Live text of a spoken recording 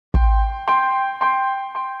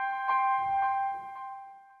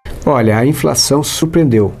Olha, a inflação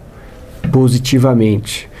surpreendeu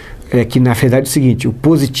positivamente. É que, na verdade, é o seguinte, o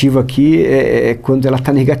positivo aqui é quando ela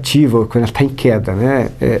está negativa, quando ela está em queda, né?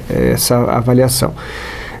 É essa avaliação.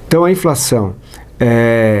 Então, a inflação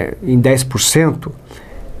em 10%,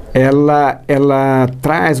 ela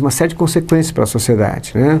traz uma série de consequências para a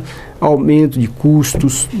sociedade, né? Aumento de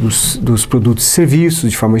custos dos produtos e serviços,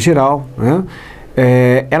 de forma geral, né?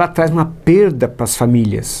 Ela traz uma perda para as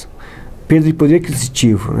famílias, perda de poder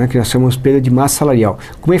aquisitivo, né, que nós chamamos de perda de massa salarial.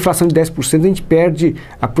 Com uma inflação de 10%, a gente perde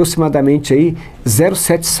aproximadamente aí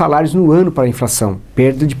 0,7 salários no ano para a inflação,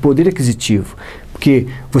 perda de poder aquisitivo, porque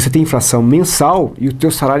você tem inflação mensal e o teu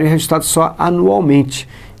salário é reajustado só anualmente.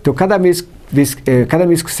 Então, cada mês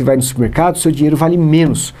que você vai no supermercado, seu dinheiro vale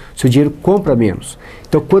menos, seu dinheiro compra menos.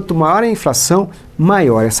 Então, quanto maior a inflação,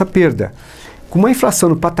 maior essa perda. Com uma inflação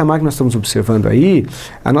no patamar que nós estamos observando aí,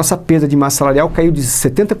 a nossa perda de massa salarial caiu de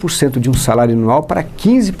 70% de um salário anual para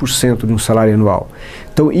 15% de um salário anual.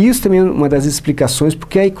 Então, isso também é uma das explicações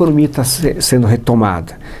porque a economia está sendo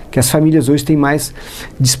retomada, que as famílias hoje têm mais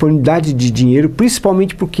disponibilidade de dinheiro,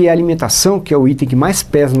 principalmente porque a alimentação, que é o item que mais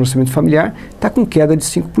pesa no orçamento familiar, está com queda de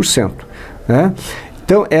 5%. Né?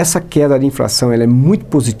 Então, essa queda de inflação ela é muito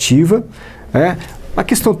positiva. A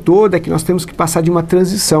questão toda é que nós temos que passar de uma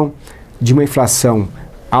transição, de uma inflação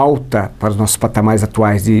alta para os nossos patamares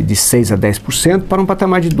atuais de 6% a 10% para um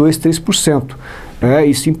patamar de 2%, 3%.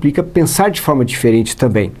 Isso implica pensar de forma diferente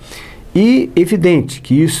também. E evidente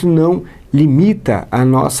que isso não limita a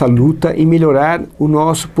nossa luta em melhorar o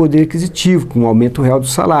nosso poder aquisitivo, com o aumento real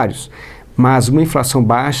dos salários. Mas uma inflação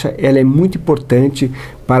baixa, ela é muito importante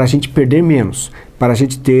para a gente perder menos, para a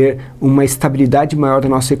gente ter uma estabilidade maior da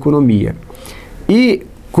nossa economia. E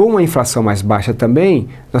com a inflação mais baixa também,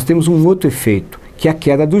 nós temos um outro efeito, que é a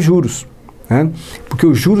queda dos juros. Né? Porque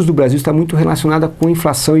os juros do Brasil está muito relacionado com a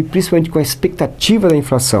inflação e principalmente com a expectativa da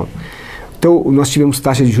inflação. Então, nós tivemos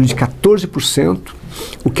taxa de juros de 14%,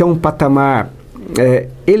 o que é um patamar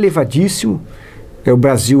elevadíssimo. O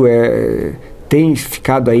Brasil tem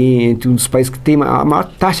ficado aí entre um dos países que tem a maior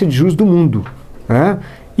taxa de juros do mundo. Né?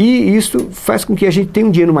 E isso faz com que a gente tenha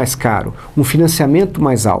um dinheiro mais caro, um financiamento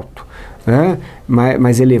mais alto.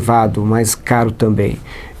 Mais elevado, mais caro também.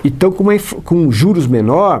 Então, com juros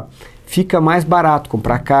menor, fica mais barato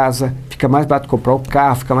comprar casa, fica mais barato comprar o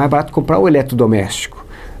carro, fica mais barato comprar o eletrodoméstico.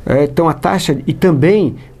 Então, a taxa, e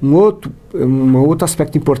também um outro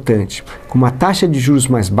aspecto importante, com uma taxa de juros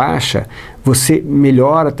mais baixa, você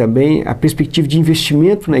melhora também a perspectiva de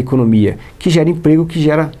investimento na economia, que gera emprego, que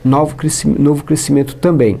gera novo crescimento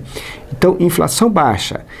também. Então, inflação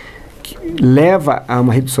baixa leva a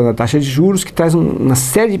uma redução da taxa de juros que traz uma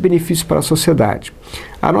série de benefícios para a sociedade.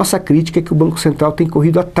 A nossa crítica é que o Banco Central tem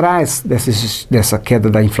corrido atrás dessa queda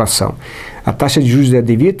da inflação. A taxa de juros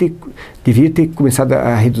devia ter começado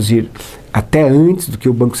a reduzir até antes do que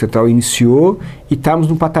o Banco Central iniciou e estamos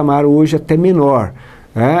num patamar hoje até menor.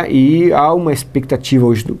 E há uma expectativa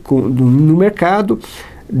hoje no mercado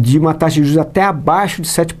de uma taxa de juros até abaixo de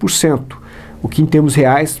 7%. O que em termos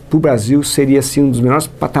reais, para o Brasil, seria assim, um dos menores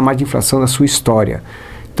patamares de inflação da sua história.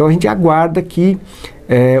 Então a gente aguarda que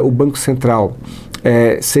o Banco Central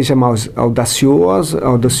seja mais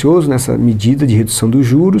audacioso nessa medida de redução dos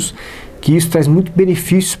juros, que isso traz muito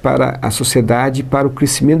benefícios para a sociedade e para o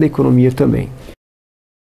crescimento da economia também.